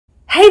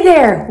Hey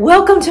there,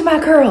 welcome to my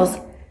curls.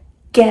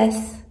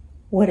 Guess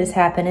what is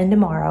happening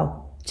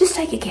tomorrow? Just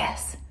take a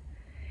guess.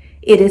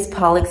 It is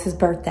Pollux's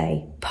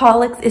birthday.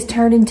 Pollux is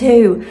turning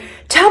 2.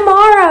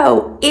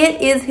 Tomorrow,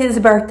 it is his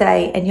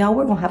birthday. And y'all,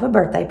 we're gonna have a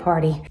birthday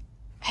party.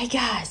 Hey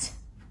guys,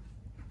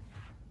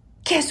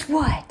 guess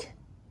what?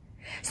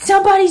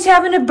 Somebody's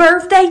having a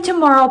birthday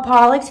tomorrow,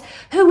 Pollux.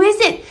 Who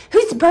is it?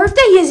 Whose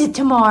birthday is it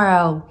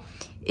tomorrow?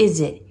 Is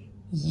it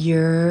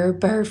your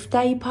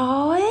birthday,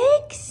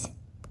 Pollux?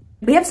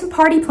 We have some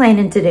party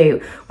planning to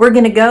do. We're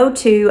gonna go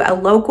to a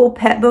local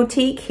pet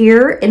boutique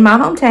here in my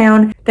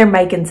hometown. They're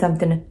making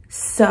something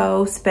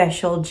so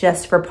special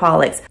just for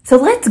Pollux. So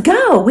let's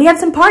go. We have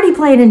some party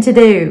planning to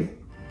do.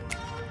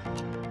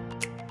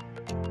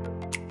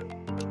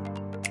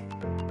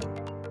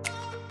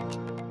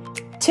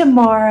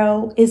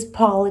 Tomorrow is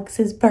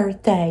Pollux's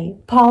birthday.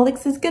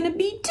 Pollux is gonna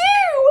be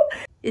 2.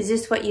 Is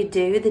this what you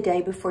do the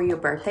day before your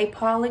birthday,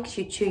 Pollux?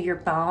 You chew your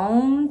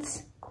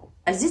bones?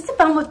 Is this the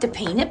bone with the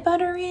peanut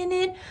butter in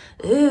it?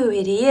 Ooh,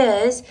 it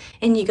is.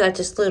 And you got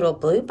this little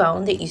blue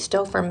bone that you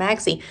stole from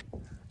Maxie.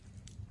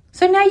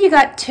 So now you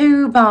got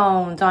 2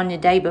 bones on the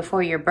day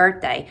before your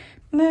birthday.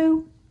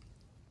 Moo,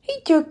 he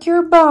took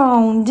your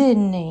bone,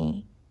 didn't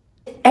he?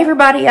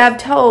 Everybody I've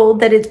told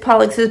that it's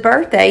Pollux's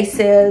birthday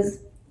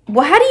says,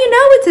 well, how do you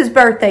know it's his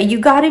birthday? You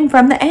got him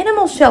from the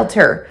animal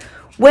shelter.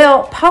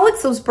 Well,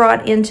 Pollux was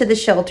brought into the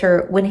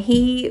shelter when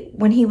he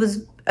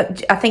was,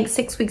 I think,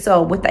 6 weeks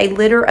old with a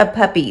litter of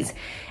puppies.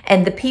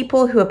 And the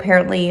people who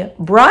apparently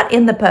brought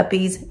in the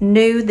puppies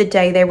knew the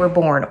day they were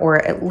born,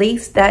 or at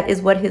least that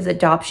is what his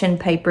adoption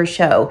papers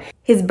show.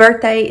 His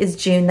birthday is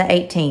June the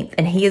 18th,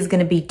 and he is going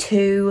to be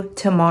 2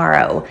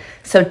 tomorrow.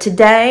 So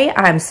today,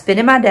 I'm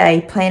spending my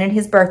day planning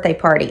his birthday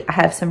party. I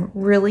have some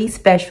really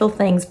special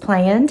things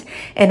planned,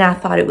 and I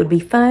thought it would be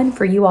fun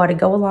for you all to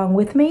go along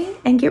with me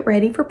and get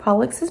ready for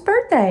Pollux's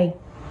birthday.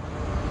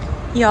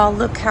 Y'all,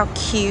 look how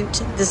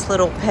cute this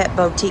little pet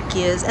boutique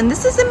is. And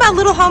this is in my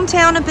little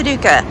hometown of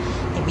Paducah.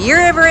 If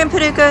you're ever in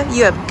Paducah,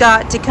 you have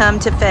got to come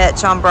to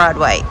Fetch on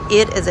Broadway.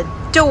 It is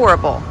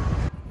adorable.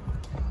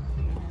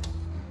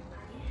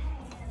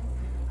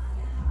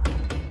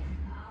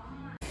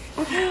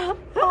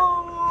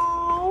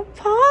 Oh,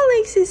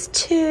 Pollux is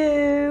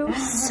 2.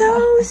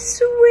 So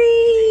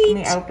sweet. Can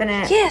you open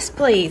it? Yes,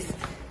 please.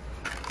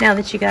 Now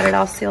that you got it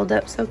all sealed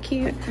up so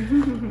cute.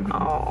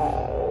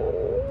 Oh.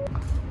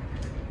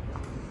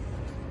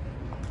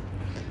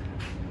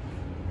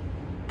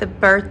 The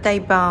birthday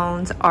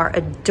bones are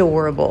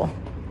adorable.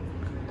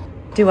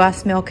 Do I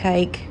smell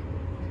cake?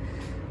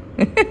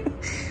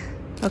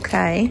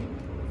 Okay.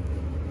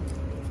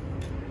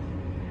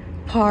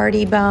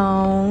 Party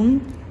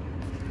bone.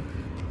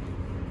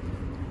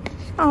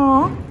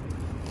 Aw.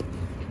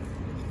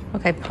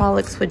 Okay,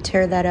 Pollux would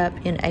tear that up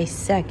in a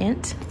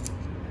second.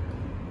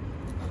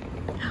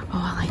 Oh,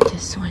 I like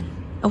this one.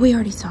 Oh, we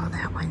already saw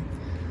that one.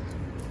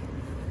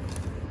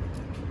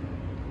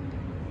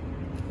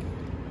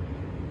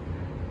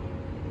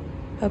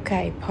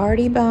 Okay,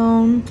 party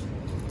bone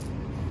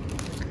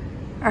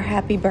or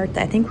happy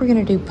birthday. I think we're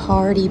gonna do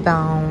party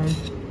bone.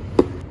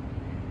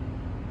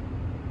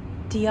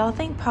 Do y'all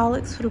think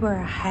Pollux would wear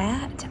a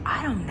hat?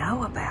 I don't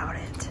know about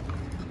it.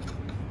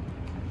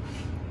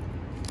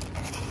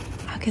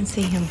 I can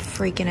see him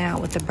freaking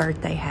out with a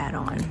birthday hat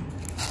on.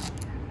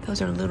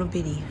 Those are little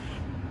bitty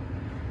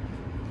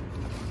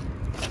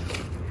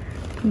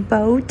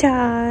bow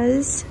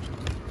ties.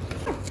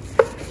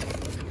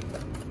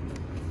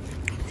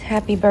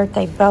 Happy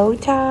birthday bow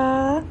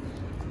tie.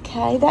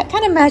 Okay, that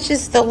kind of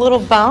matches the little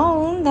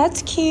bone.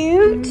 That's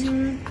cute.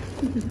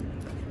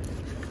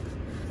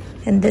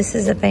 And this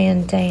is a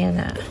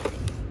bandana.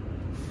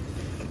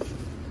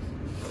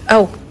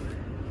 Oh.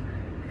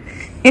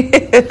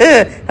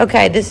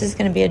 Okay, this is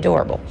going to be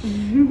adorable.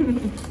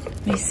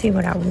 Let me see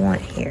what I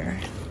want here.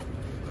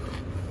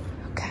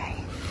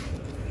 Okay.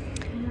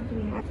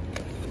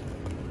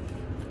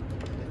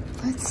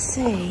 Let's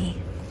see.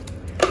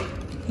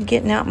 I'm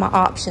getting out my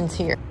options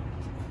here.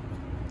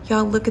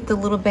 Y'all, look at the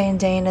little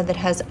bandana that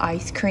has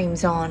ice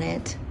creams on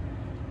it.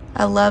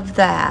 I love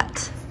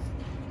that.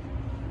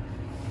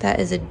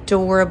 That is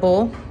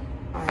adorable.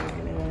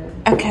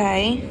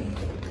 Okay.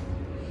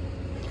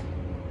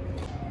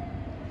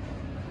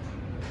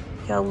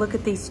 Y'all, look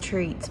at these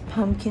treats.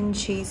 Pumpkin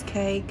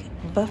cheesecake,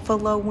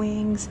 buffalo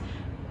wings,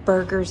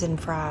 burgers, and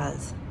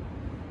fries.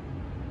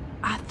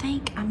 I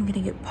think I'm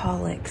gonna get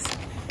Pollux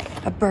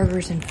a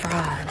burgers and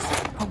fries.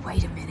 Oh,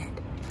 wait a minute.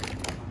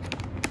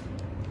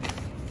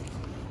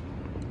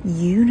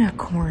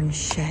 Unicorn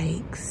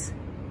shakes.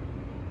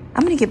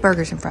 I'm gonna get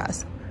burgers and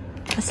fries.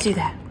 Let's do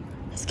that.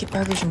 Let's get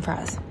burgers and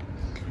fries.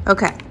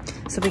 Okay,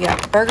 so we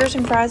got burgers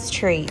and fries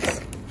treats.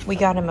 We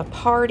got him a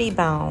party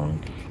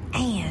bone,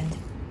 and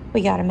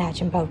we got a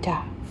matching bow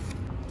tie.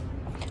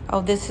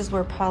 Oh, this is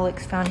where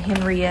Pollux found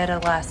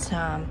Henrietta last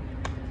time.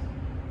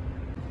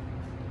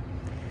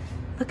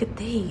 Look at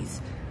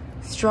these.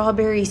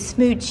 Strawberry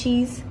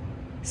smoochies,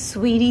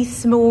 sweetie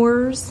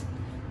s'mores.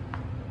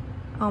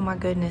 Oh my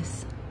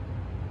goodness.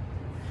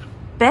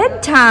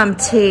 Bedtime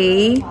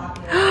tea.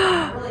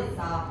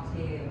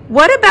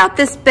 What about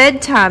this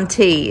bedtime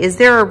tea? Is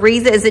there a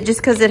reason? Is it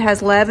just because it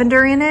has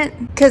lavender in it?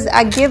 Because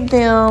I give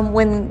them,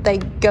 when they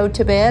go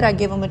to bed, I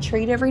give them a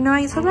treat every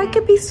night. So that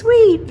could be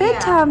sweet.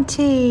 Bedtime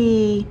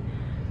tea.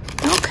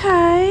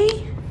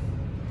 Okay.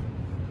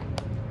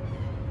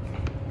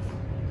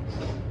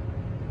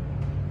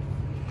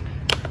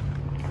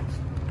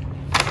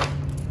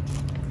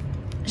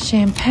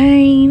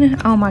 Champagne.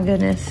 Oh my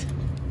goodness.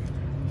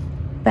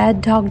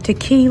 Bad Dog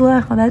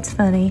tequila. Oh, that's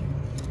funny.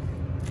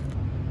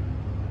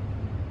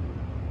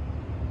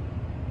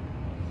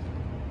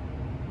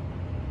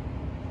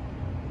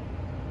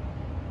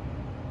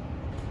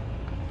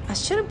 I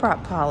should have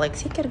brought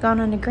Pollux. He could have gone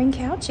on the green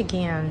couch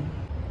again.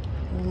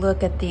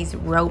 Look at these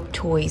rope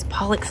toys.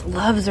 Pollux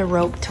loves a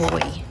rope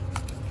toy.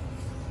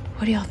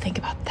 What do y'all think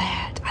about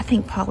that? I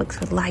think Pollux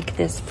would like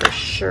this for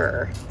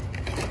sure.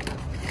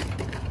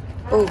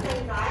 Oh.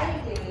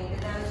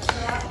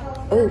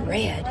 Oh,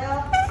 red.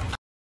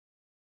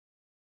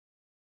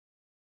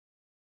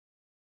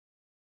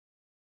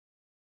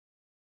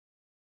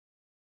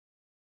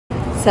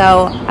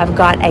 So I've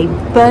got a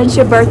bunch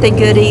of birthday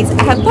goodies.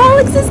 I have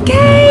Pollux's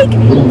cake.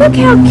 Look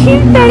how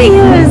cute that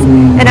is.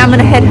 And I'm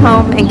gonna head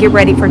home and get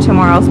ready for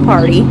tomorrow's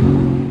party.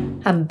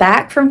 I'm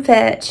back from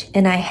fetch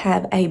and I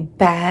have a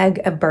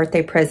bag of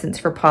birthday presents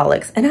for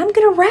Pollux and I'm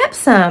gonna wrap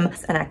some.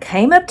 And I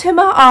came up to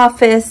my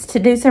office to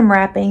do some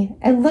wrapping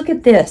and look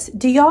at this.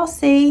 Do y'all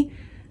see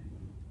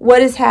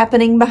what is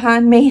happening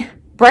behind me?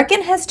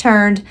 Brecken has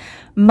turned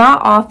my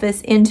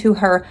office into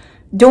her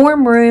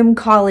dorm room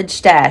college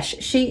stash.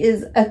 She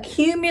is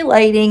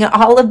accumulating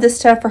all of this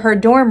stuff for her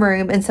dorm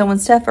room, and so when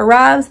stuff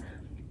arrives,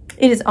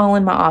 it is all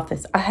in my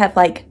office. I have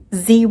like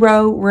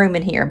zero room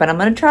in here, but I'm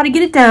gonna try to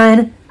get it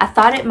done. I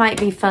thought it might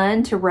be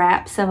fun to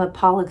wrap some of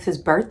Pollux's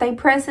birthday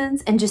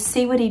presents and just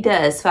see what he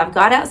does. So I've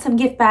got out some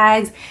gift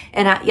bags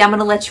and I'm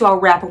gonna let you all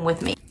wrap them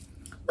with me.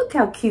 Look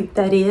how cute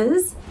that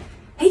is.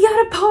 He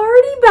got a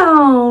party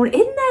bone.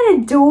 Isn't that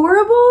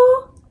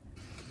adorable?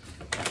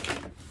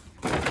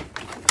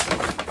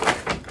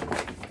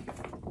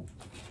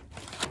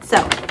 So,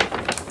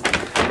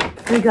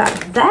 we got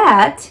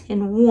that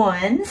in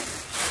one.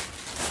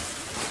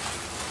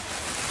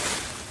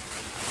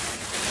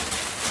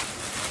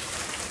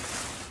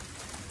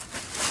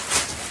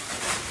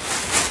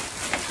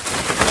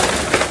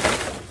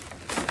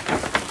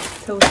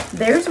 So,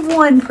 there's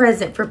one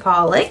present for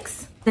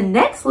Pollux. The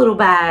next little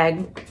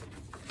bag,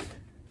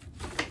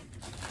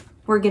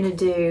 we're gonna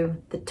do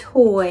the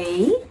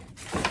toy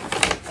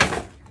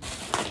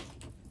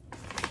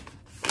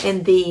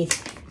and the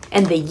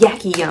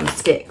Yucky Yum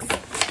sticks.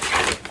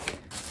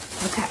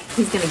 Okay,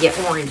 he's gonna get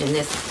orange in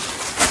this.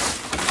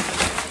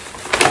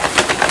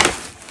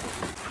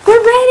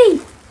 We're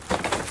ready.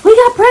 We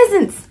got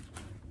presents.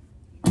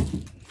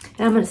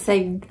 And I'm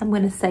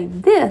gonna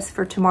save this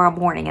for tomorrow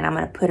morning and I'm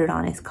gonna put it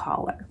on his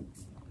collar.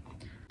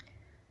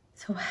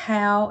 So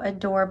how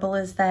adorable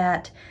is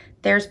that?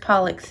 There's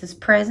Pollux's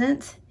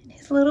presents and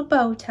his little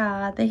bow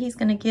tie that he's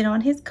gonna get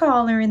on his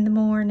collar in the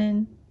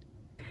morning.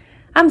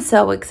 I'm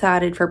so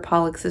excited for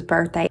Pollux's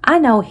birthday. I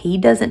know he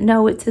doesn't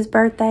know it's his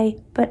birthday,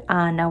 but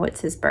I know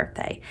it's his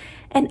birthday.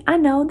 And I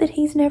know that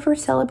he's never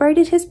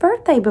celebrated his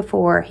birthday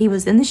before. He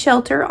was in the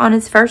shelter on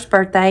his first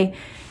birthday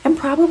and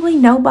probably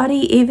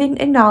nobody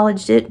even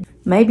acknowledged it.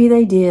 Maybe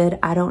they did,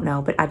 I don't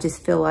know, but I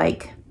just feel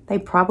like they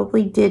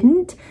probably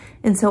didn't.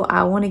 And so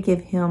I want to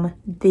give him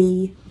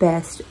the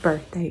best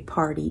birthday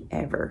party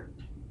ever.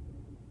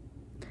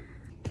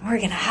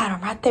 We're gonna hide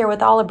him right there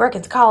with all of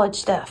Brecken's college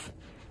stuff.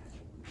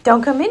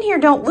 Don't come in here.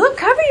 Don't look.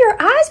 Cover your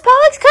eyes,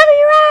 Pollux. Cover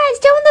your eyes.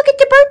 Don't look at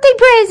the birthday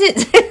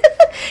presents.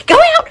 Go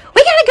out.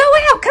 We gotta go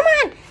out. Come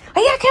on.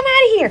 We gotta come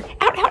out of here.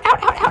 Out, out,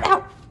 out, out, out,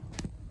 out.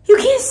 You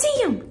can't see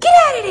them. Get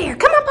out of there.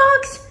 Come on,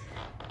 Pollux.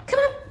 Come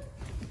on.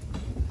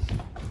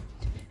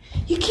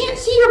 You can't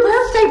see your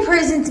birthday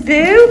presents,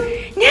 boo.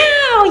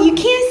 No, you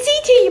can't see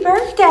till your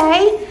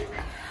birthday.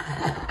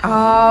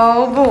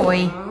 Oh,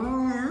 boy.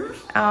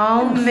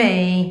 Oh,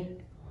 me.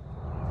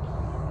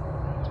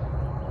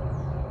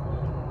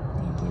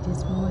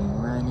 This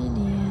morning running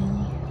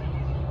in.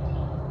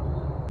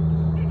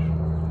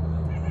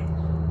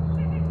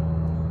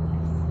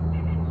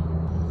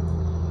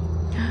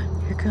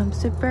 Here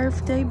comes the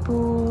birthday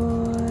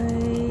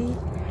boy.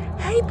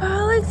 Hey,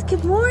 Pollux,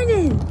 good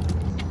morning.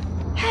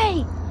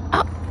 Hey.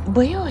 Oh,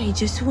 well, he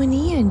just went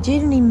in,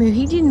 didn't he?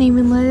 He didn't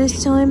even let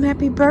us tell him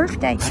happy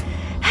birthday.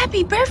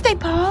 Happy birthday,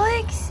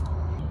 Pollux.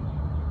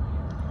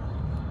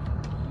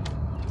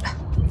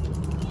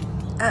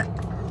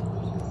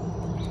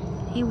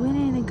 He went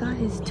in and got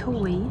his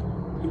toy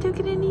and took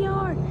it in the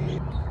yard.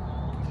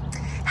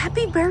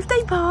 Happy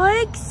birthday,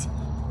 Pollux!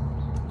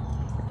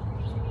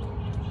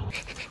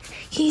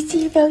 Can you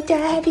see your bow tie?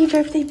 Happy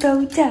birthday,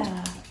 bow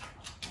tie.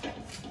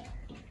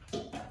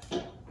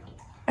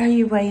 Are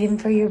you waiting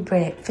for your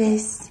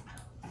breakfast?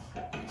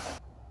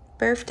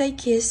 Birthday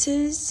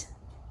kisses?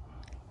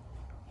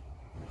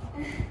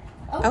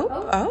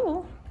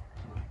 Oh.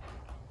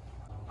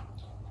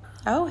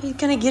 Oh, he's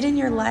gonna get in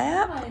your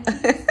lap?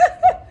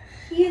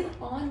 He is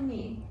on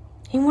me.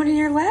 He went in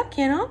your lap,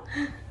 you know?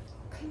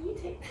 Can you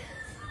take this?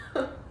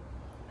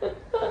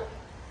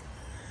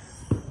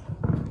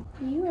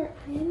 You are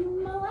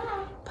in my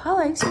lap.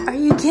 Pollux, are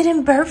you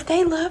getting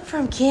birthday love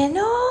from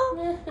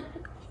Kendall?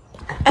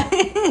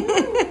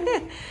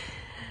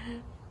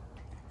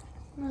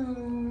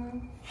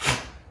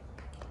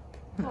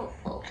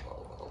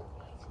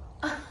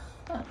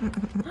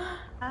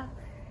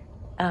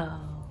 Oh,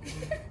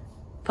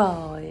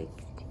 Pollux.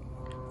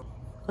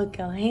 Look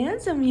how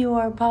handsome you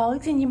are,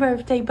 Pollux, in your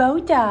birthday bow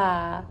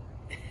tie.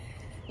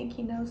 Think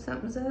he knows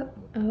something's up?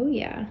 Oh,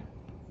 yeah.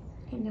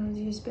 He knows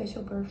your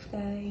special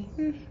birthday.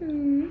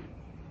 Mm-hmm.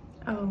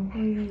 Oh, who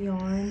are you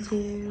yarn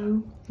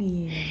to?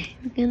 Yeah.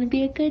 It's gonna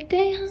be a good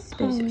day, huh?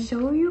 Special.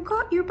 Show you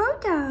got your bow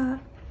tie.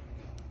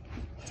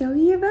 Show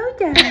you your bow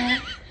tie.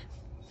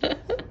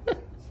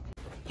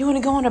 You want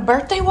to go on a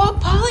birthday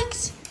walk,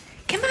 Pollux?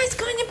 Come on, let's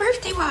go on a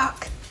birthday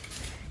walk.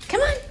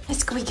 Come on,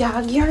 let's go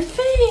jog your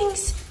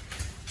things.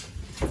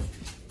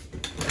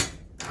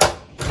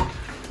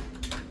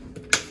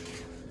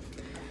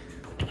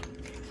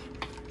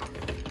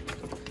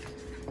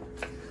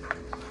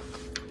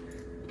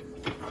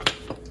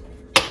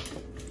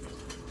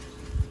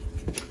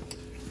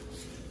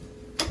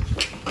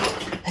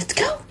 Let's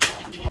go.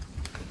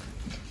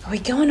 Are we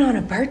going on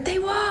a birthday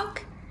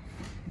walk?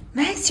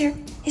 Master,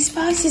 it's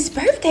Pollux'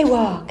 birthday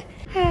walk.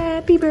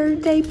 Happy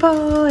birthday,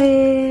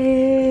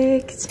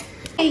 Pollux.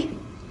 Hey,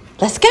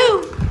 let's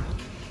go.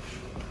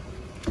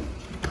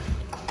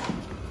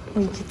 Let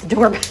me get the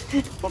door back.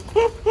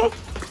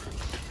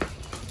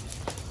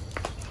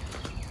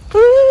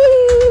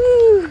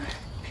 Woo!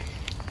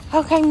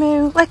 Okay,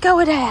 Moo, let go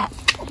of that.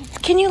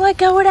 Can you let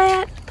go of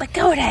that? Let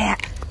go of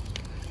that.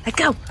 Let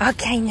go.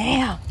 Okay,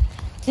 now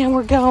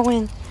we're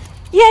going.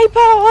 Yay,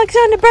 Pollux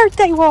on the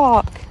birthday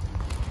walk.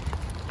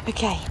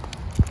 Okay.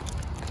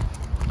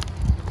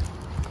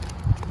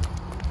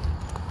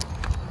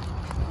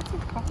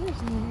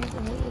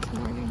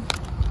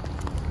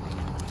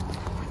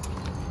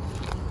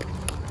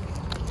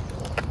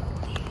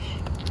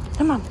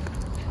 Come on.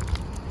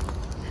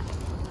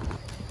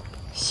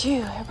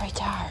 Shoo, everybody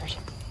tired.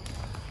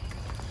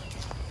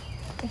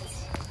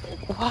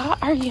 Why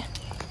are you?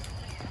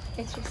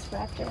 It's just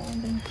wrapped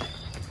around him.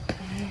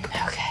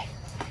 Okay.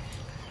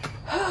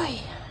 Hoi.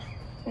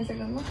 Is it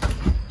gonna look?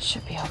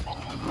 Should be open.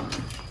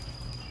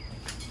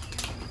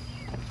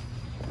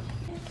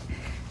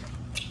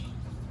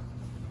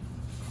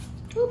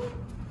 Oop.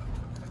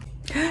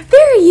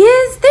 There he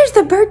is. There's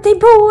the birthday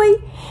boy.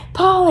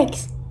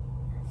 Pollux.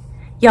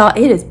 Y'all,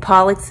 it is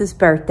Pollux's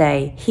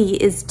birthday. He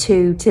is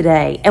 2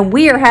 today, and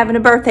we are having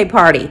a birthday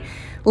party.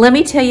 Let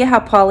me tell you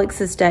how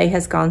Pollux's day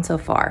has gone so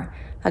far.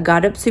 I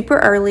got up super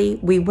early.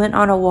 We went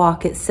on a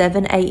walk at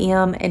 7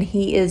 a.m., and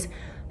he is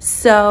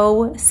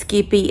so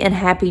skippy and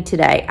happy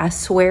today. I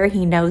swear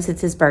he knows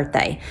it's his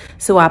birthday.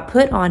 So I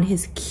put on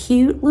his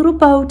cute little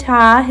bow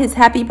tie, his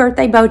happy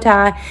birthday bow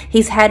tie.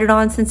 He's had it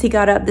on since he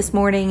got up this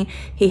morning.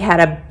 He had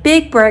a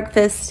big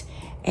breakfast,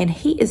 and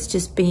he is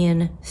just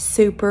being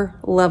super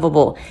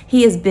lovable.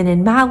 He has been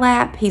in my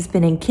lap. He's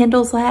been in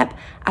Kendall's lap.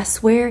 I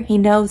swear he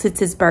knows it's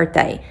his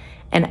birthday.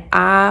 And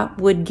I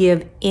would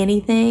give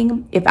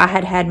anything if I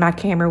had had my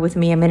camera with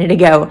me a minute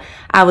ago.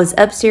 I was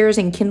upstairs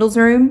in Kendall's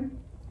room,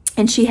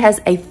 and she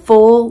has a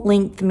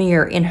full-length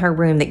mirror in her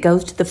room that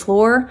goes to the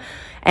floor.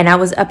 And I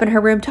was up in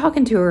her room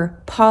talking to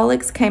her.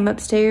 Pollux came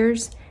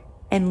upstairs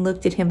and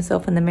looked at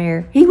himself in the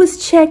mirror. He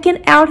was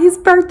checking out his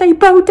birthday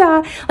bow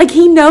tie. Like,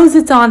 he knows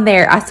it's on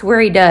there. I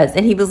swear he does.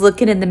 And he was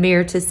looking in the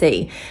mirror to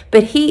see.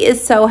 But he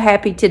is so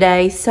happy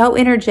today, so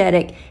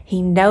energetic.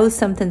 He knows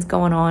something's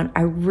going on.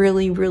 I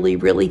really, really,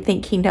 really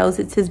think he knows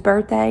it's his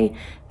birthday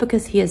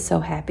because he is so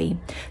happy.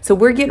 So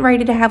we're getting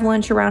ready to have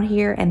lunch around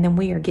here, and then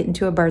we are getting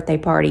to a birthday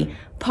party.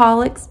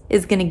 Pollux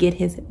is going to get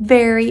his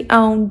very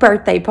own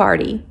birthday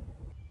party.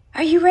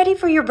 Are you ready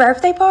for your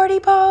birthday party,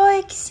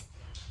 Pollux?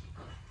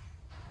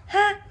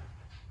 Huh?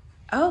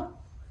 Oh.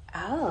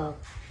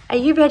 Are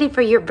you ready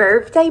for your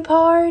birthday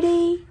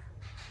party?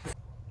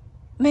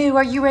 Moo,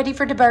 are you ready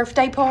for the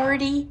birthday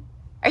party?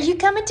 Are you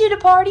coming to the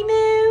party,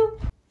 Moo?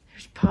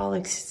 There's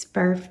Pollux's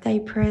birthday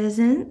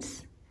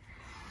presents.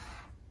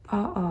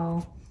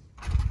 Uh-oh.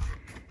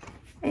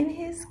 And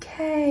his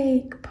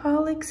cake.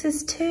 Pollux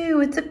is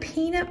too. It's a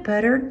peanut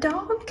butter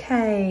dog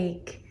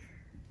cake.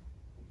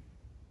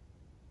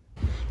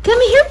 Come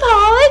here,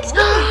 Pollux.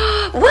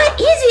 What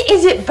is it?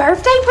 Is it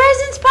birthday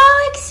presents,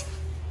 Pollux?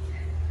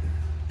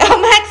 Oh,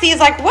 Maxie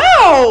is like,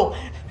 whoa.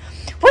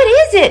 What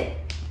is it?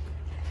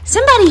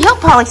 Somebody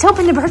help Pollux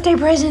open the birthday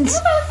presents.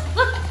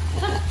 Look.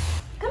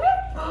 Come here.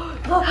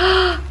 Look.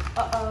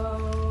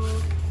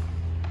 Uh-oh.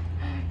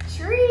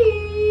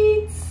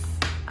 Treats.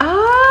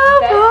 Oh,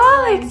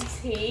 Bedtime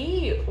Pollux.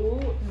 tea.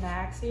 Ooh,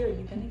 Maxie, are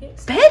you gonna get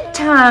some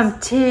Bedtime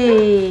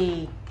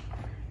tea.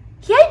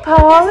 Yay,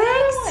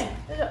 Pollux.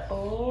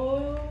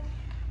 Oh,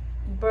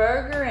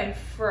 burger and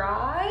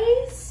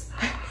fries?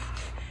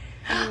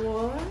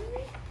 What?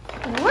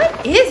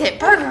 What is it?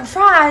 Burger and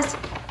fries?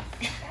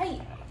 Hey.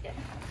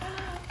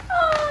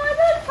 Oh,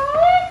 that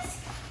Pollux?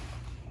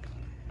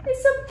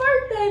 It's a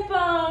birthday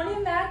phone.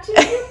 It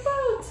matches your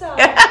bow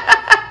tie.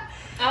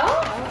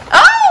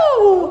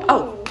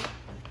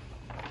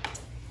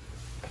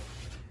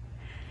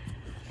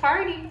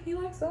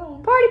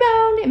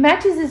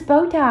 matches his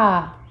bow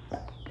tie.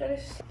 That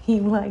is... He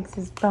likes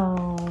his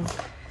phone.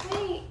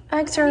 Hey,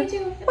 Maxer,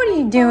 what are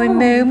you doing,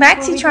 Moo?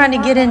 Maxie trying to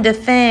get into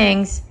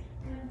things.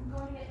 I'm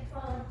going to get the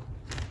phone.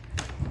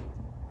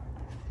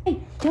 Hey,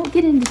 don't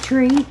get into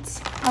treats.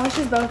 I wish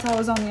his bow tie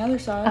was on the other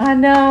side. I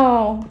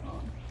know.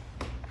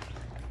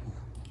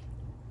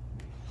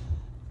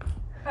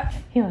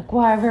 He like,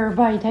 why is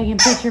everybody taking a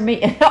picture of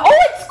me? Oh,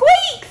 it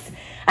squeaks!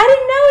 I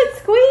didn't know it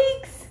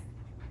squeaks.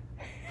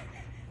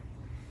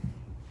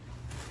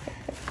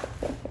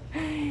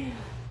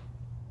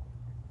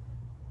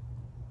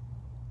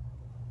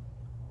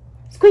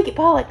 Squeak it,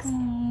 Pollux.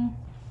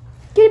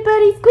 Get it,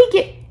 buddy. Squeak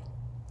it.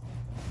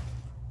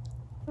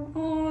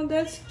 Oh,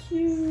 that's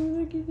cute.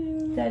 Look at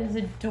him. That is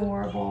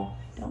adorable.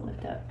 Don't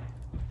lift up.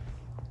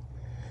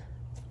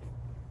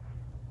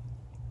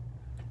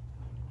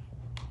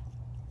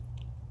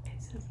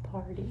 It's a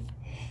party.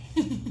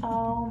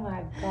 Oh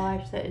my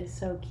gosh, that is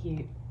so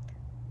cute.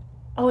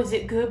 Oh, is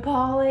it good,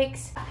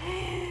 Pollux?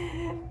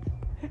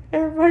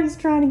 Everybody's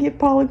trying to get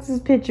Pollux's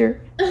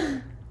picture.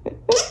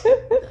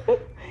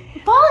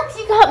 Pollux,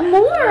 you got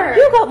more.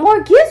 You got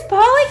more gifts,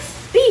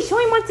 Pollux. B, show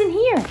him what's in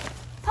here.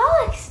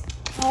 Pollux.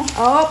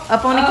 Oh,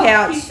 up on the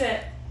couch.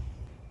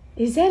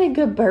 Is that a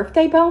good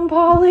birthday bone,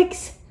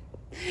 Pollux?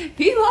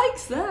 He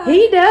likes that.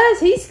 He does.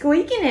 He's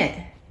squeaking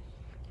it.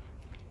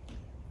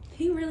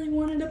 He really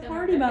wanted a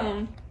party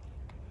bone.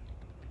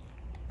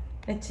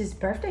 It's his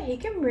birthday. He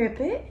can rip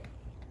it.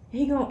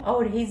 He got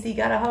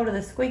a hold of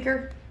the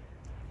squeaker.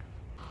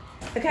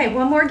 Okay,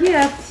 one more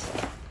gift.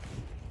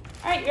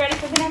 All right, you ready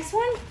for the next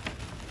one?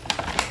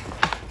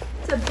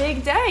 It's a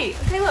big day.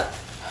 Okay, look.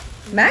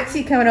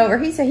 Maxie coming over.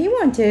 He said he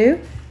wanted to.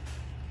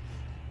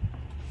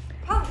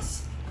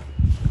 Pollux,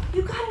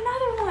 you got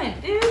another one,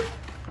 dude.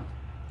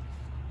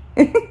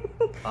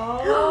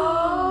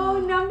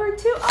 Oh, number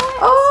 2.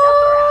 Oh,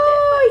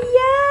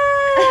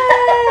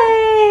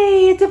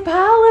 yay! It's a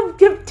pile of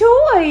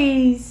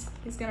toys.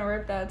 He's gonna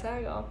rip that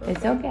tag off.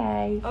 It's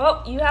okay.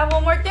 Oh, you have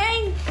one more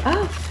thing.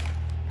 Oh.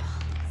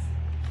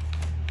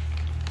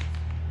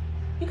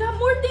 You got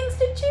more things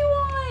to chew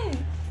on.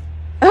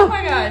 Oh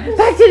my God.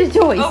 Back to the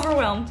toys.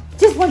 Overwhelmed.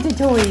 Just want the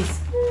toys.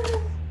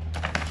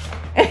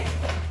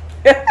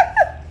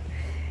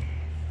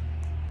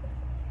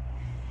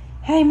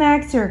 Hey,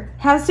 Maxer,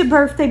 how's the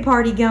birthday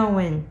party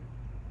going?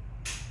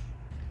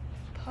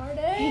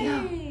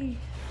 Party.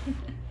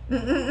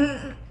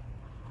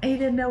 He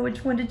didn't know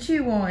which one to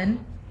chew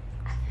on.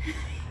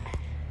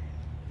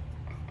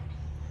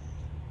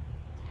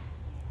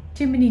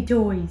 Too many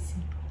toys.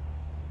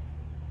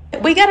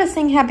 We gotta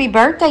sing happy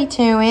birthday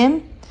to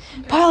him.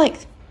 Okay.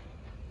 Pollux,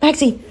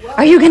 Maxie,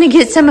 are you gonna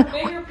get some?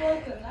 Bigger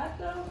plate than that,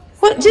 though?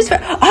 What? Just for?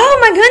 Oh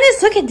my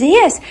goodness! Look at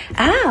this.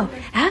 Oh,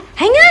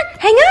 hang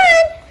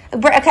on.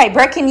 Okay,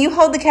 Brett, can you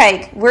hold the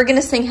cake? We're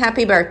gonna sing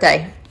happy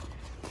birthday.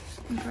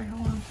 Okay,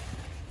 hold on.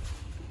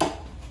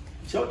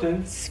 Show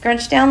turn.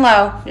 Scrunch down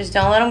low. Just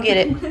don't let them get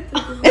it.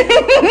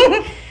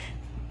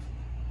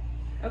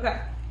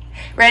 Okay.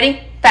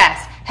 Ready?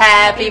 Fast.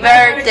 Happy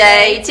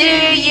birthday to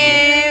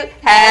you.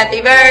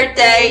 Happy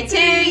birthday to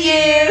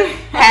you.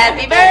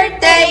 Happy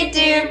birthday,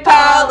 dear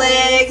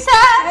Pollux.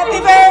 Happy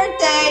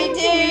birthday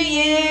to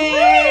you.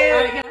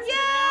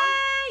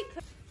 Yay!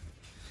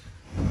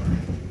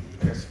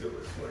 Let's go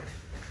this way.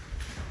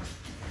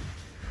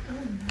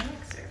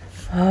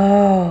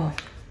 Oh.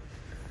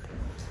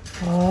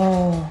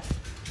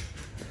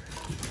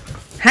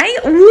 Hey,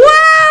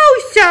 whoa,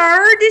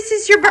 sir. This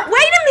is your birthday.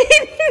 Wait a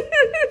minute.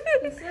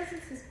 He says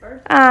it's his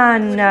birthday. I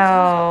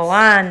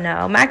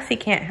know. Maxie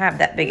can't have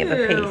that big of a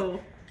piece. Ew.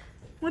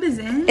 What is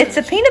in It's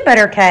a peanut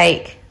butter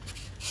cake.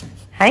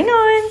 Hang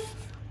on.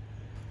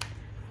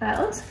 That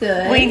looks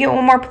good. Will you get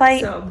one more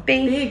plate, So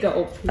B? big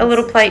old piece. A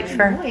little plate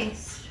for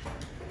Nice.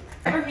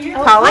 Over here.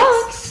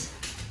 Pollux.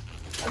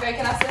 Okay,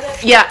 can I set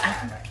it?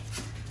 Yeah.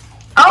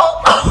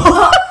 Oh.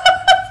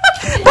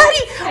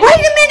 Buddy,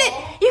 wait a minute.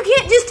 You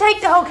can't just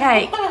take the whole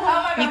cake. Oh my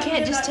God, You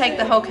can't just take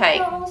the whole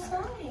cake.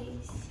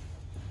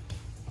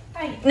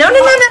 Hey. No.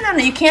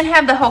 You can't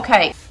have the whole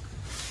cake.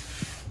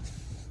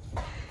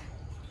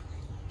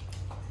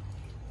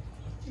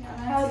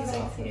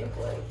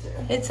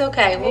 It's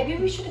okay. Maybe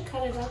we should have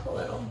cut it up a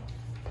little.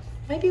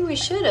 Maybe we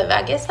should have.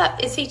 I guess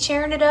is he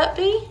cheering it up,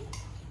 B?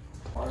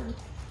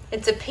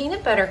 It's a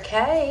peanut butter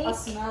cake. I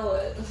smell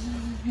it.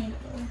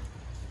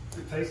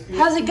 It tastes good.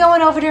 How's it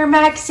going over there,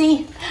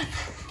 Maxie?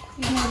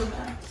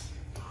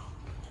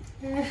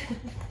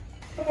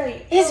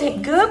 Okay. Is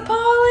it good,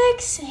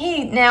 Pollux?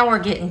 Now we're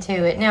getting to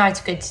it. Now it's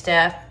good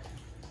stuff.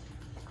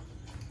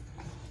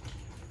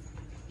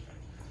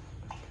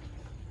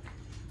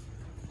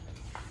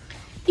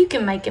 You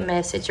can make a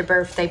mess at your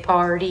birthday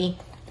party.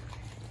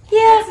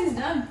 Yeah. He's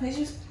done. He's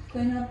just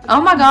cleaning up.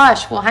 Oh my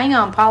gosh. Well, hang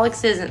on.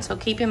 Pollux isn't, so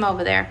keep him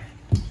over there.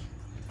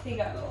 He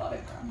got a lot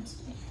of crumbs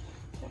to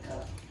pick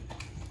up.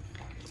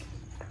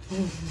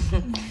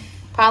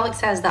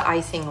 Pollux has the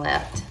icing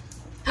left.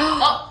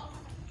 Oh.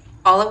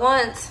 All at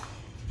once.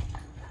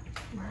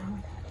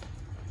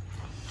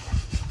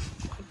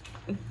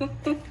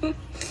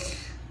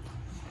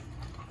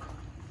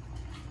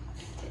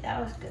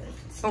 That was good.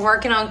 We're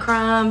working on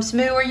crumbs.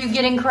 Moo, are you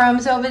getting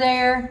crumbs over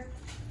there?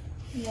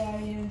 Yeah,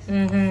 it is.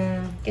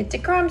 Mm-hmm. Get the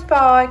crumbs,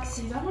 Pollux.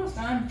 He's almost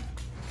done.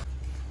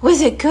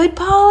 Was it good,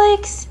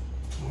 Pollux?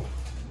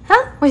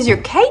 Huh? Was your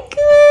cake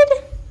good?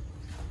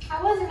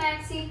 How was it,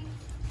 Maxie?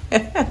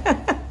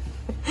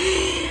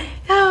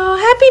 Oh,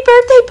 happy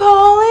birthday,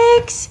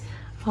 Pollux.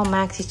 Oh,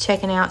 Maxie's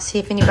checking out, see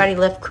if anybody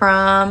left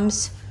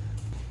crumbs.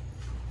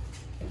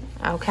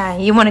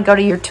 Okay, you want to go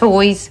to your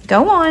toys?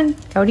 Go on,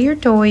 go to your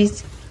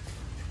toys.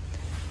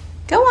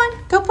 Go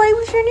on, go play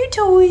with your new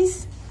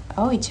toys.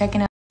 Oh, he's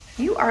checking out.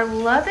 You are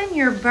loving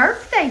your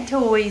birthday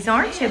toys,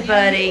 aren't you,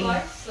 buddy? He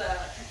likes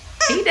that.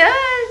 He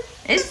does.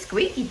 It's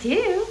squeaky,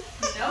 too.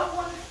 No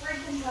one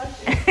freaking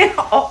touches it.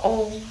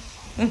 Uh-oh.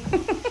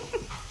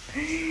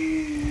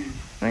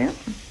 Well,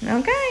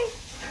 okay.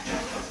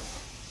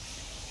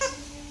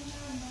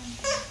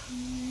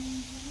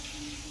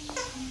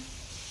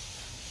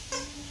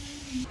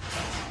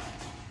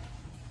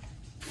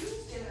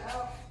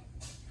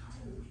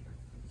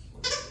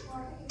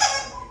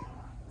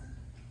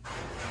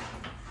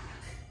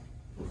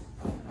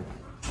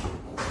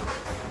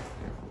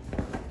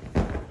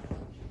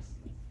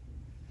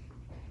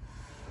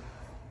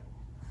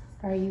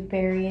 Are you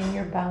burying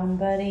your bone,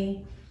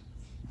 buddy?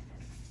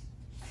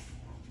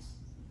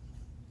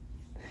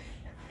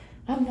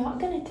 I'm not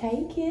gonna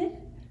take it.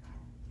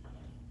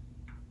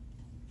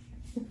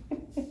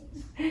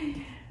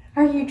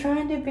 Are you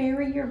trying to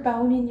bury your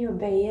bone in your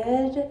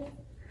bed?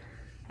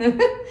 Man,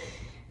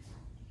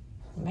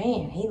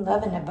 he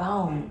loving the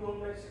bone.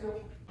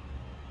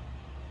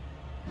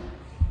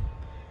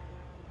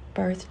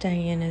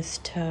 Birthday is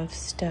tough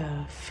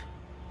stuff.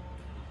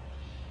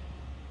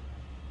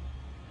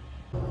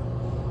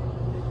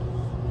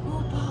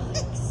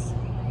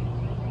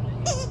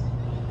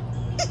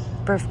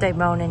 Birthday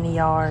bone in the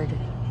yard.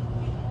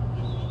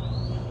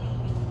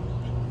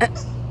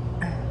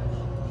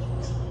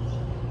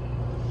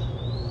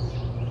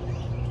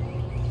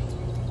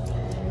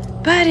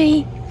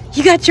 Buddy,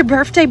 you got your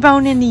birthday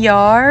bone in the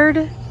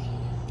yard?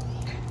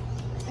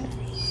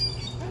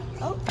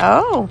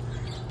 Oh.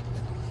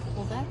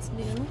 Well, that's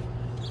new.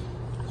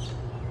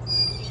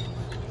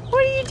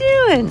 What are you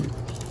doing?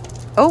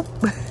 Oh.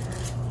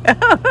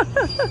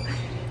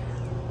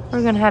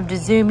 We're gonna have the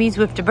zoomies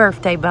with the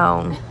birthday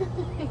bone.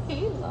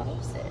 He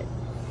loves it.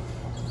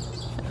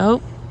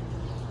 Oh.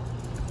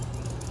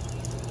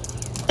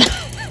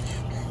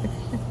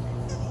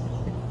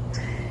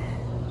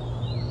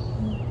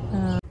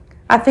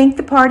 I think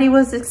the party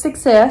was a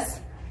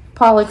success.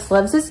 Pollux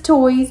loves his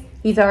toys.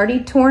 He's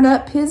already torn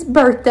up his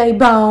birthday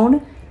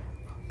bone.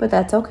 But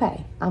that's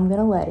okay. I'm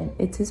gonna let him.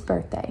 It's his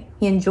birthday.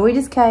 He enjoyed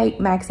his cake.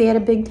 Maxie had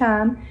a big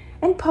time.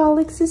 And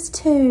Pollux is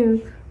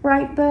too.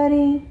 Right,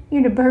 buddy?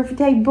 You're the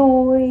birthday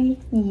boy.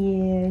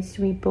 Yeah,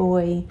 sweet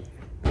boy.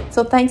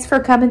 So thanks for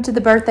coming to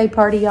the birthday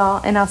party,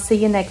 y'all. And I'll see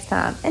you next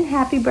time. And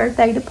happy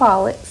birthday to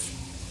Pollux.